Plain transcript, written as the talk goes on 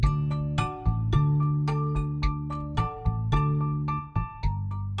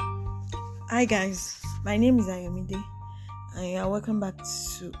Hi guys, my name is Ayomide and you are welcome back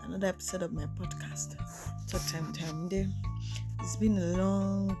to another episode of my podcast, Talk Time with Ayomide. It's been a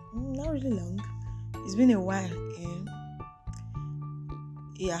not really long, it's been a while and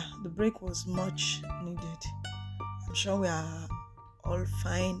the break was much needed. I'm sure we are all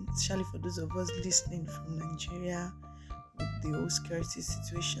fine, especially for those of us listening from Nigeria with the whole security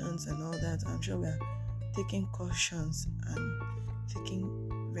situations and all that. I'm sure we are taking cautions and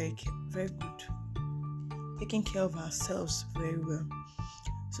taking care of ourselves very well.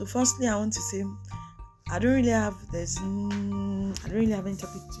 So firstly, I want to say I don't really have any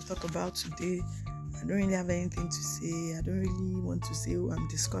topic to talk about today. I don't really have anything to say. I don't really want to say, I'm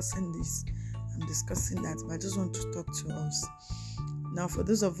discussing this, I'm discussing that, but I just want to talk to us. Now, for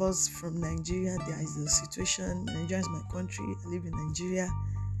those of us from Nigeria, there is a situation. Nigeria is my country. I live in Nigeria,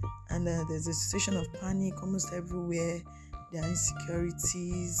 and there's a situation of panic almost everywhere. There are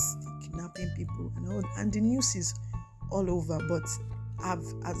insecurities, kidnapping people, and the news is all over. But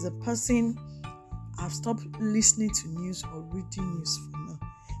as a person, I've stopped listening to news or reading news for now,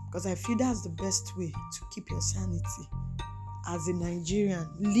 because I feel that's the best way to keep your sanity as a Nigerian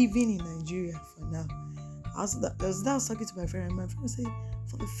living in Nigeria for now. I was talking to my friend, and my friend said,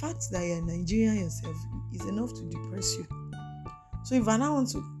 for the fact that you're a Nigerian yourself is enough to depress you. So if I now want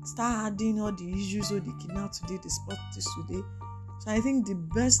to start adding all the issues, the kidnap today, the sport this today, so I think the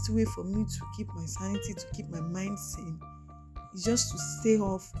best way for me to keep my sanity, to keep my mind sane, is just to stay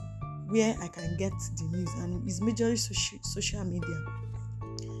off where I can get the news, and it's majorly social media.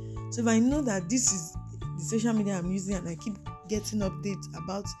 So if I know that this is the social media I'm using, and I keep getting updates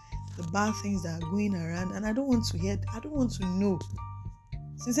about the bad things that are going around, and I don't want to know.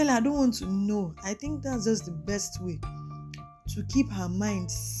 Sincerely, I don't want to know. I think that's just the best way to keep our mind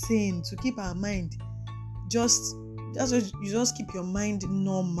sane, to keep our mind you just keep your mind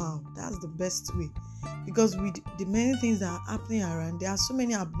normal. That's the best way, because with the many things that are happening around, there are so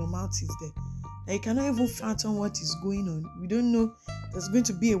many abnormalities there that you cannot even fathom what is going on. We don't know there's going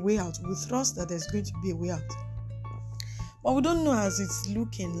to be a way out. We trust that there's going to be a way out, but we don't know as it's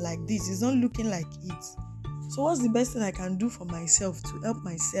looking like this. It's not looking like it. So what's the best thing I can do for myself to help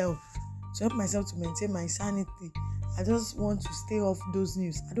myself to maintain my sanity? I just want to stay off those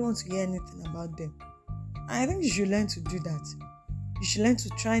news. I don't want to hear anything about them. And I think you should learn to do that. You should learn to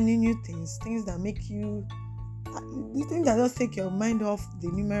try new things that make you, the things that just take your mind off the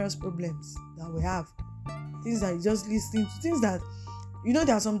numerous problems that we have. Things that you just listen to, things that,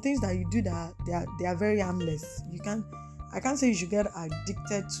 there are some things that you do that they are very harmless. I can't say you should get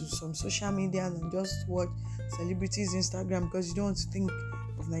addicted to some social media and just watch celebrities Instagram because you don't want to think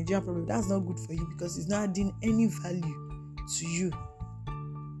of Nigerian problem. That's not good for you, because it's not adding any value to you,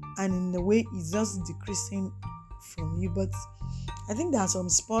 and in a way it's just decreasing from you. But I think there are some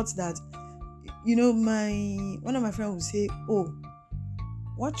sports that one of my friends will say, oh,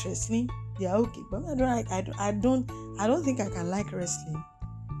 watch wrestling, yeah, okay, but I don't think I can like wrestling,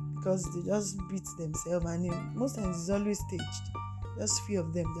 because they just beat themselves, and most times it's always staged. Just few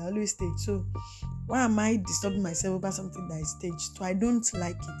of them, they're always staged. So why am I disturbing myself about something that is staged? So I don't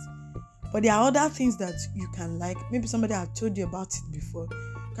like it. But there are other things that you can like. Maybe somebody had told you about it before.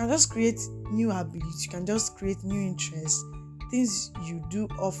 You can just create new habits. You can just create new interests. Things you do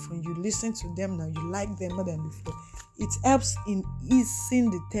often. You listen to them now. You like them more than before. It helps in easing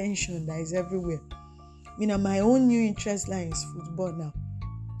the tension that is everywhere. My own new interest line is football now.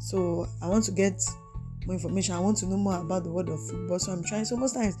 So I want to get more information. I want to know more about the world of football. So I'm trying. So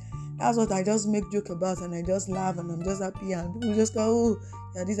most times that's what I just make joke about, and I just laugh, and I'm just happy, and people just go, oh,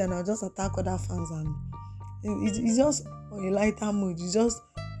 yeah, this, and I'll just attack other fans, and it's just on a lighter mood. It's just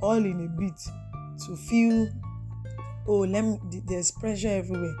all in a bit to feel, there's pressure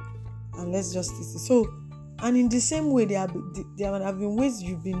everywhere, and let's just listen. So, and in the same way, there have been ways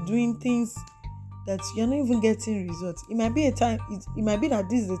you've been doing things that you're not even getting results. It might be that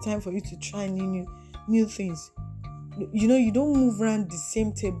this is the time for you to try new things. You don't move around the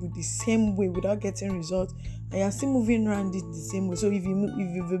same table the same way without getting results, and you're still moving around it the same way. So if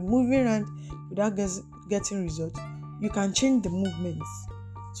you've been moving around without getting results, you can change the movements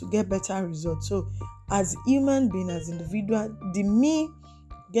to get better results. So as human being, as individual, the me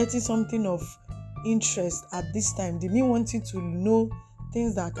getting something of interest at this time, the me wanting to know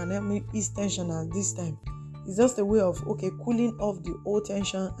things that can help me ease tension at this time, is just a way of cooling off the old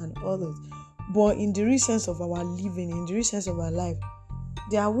tension and all that. But in the real sense of our living, in the real sense of our life,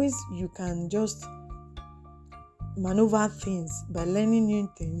 there are ways you can just maneuver things by learning new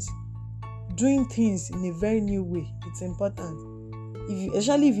things, doing things in a very new way. It's important.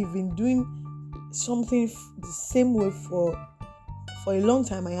 Especially if you've been doing something the same way for a long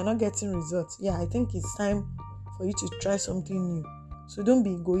time and you're not getting results, I think it's time for you to try something new. So don't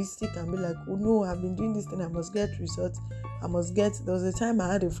be egoistic and be like, oh no, I've been doing this thing, I must get results. There was a time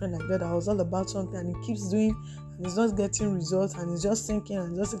I had a friend like that was all about something and he keeps doing and he's not getting results and he's just thinking.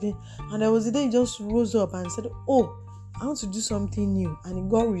 And there was a day he just rose up and said, oh, I want to do something new, and he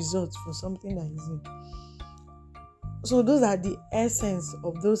got results for something that he's in. So those are the essence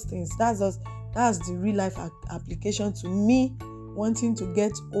of those things. That's the real life application to me wanting to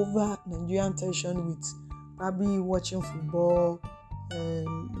get over Nigerian tension with probably watching football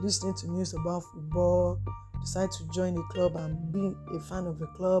and listening to news about football, decide to join a club and being a fan of a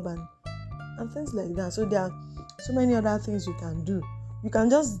club and things like that. So there are so many other things you can do. You can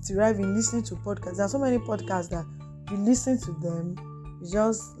just derive in listening to podcasts. There are so many podcasts that you listen to them, you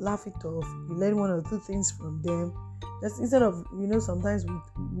just laugh it off, you learn one or two things from them. Just instead of, sometimes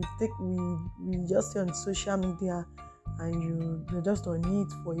we just stay on social media and you're just on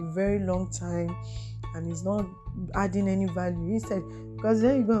it for a very long time and it's not adding any value. Instead, because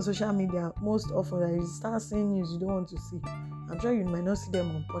then you go on social media most often and you start seeing news you don't want to see. I'm sure you might not see them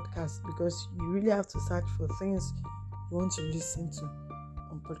on podcasts because you really have to search for things you want to listen to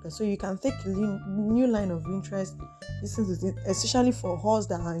on podcasts. So you can take a new line of interest, listen to it, especially for us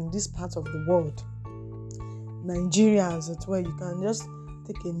that are in this part of the world, Nigerians as well. You can just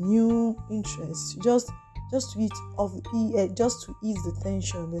take a new interest, just to ease the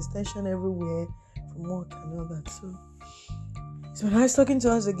tension. There's tension everywhere from work and all that. So nice talking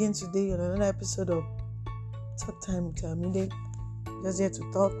to us again today on another episode of Talk Time with Amide. Just here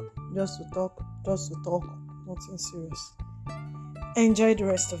to talk, nothing serious. Enjoy the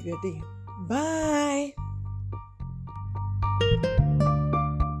rest of your day. Bye.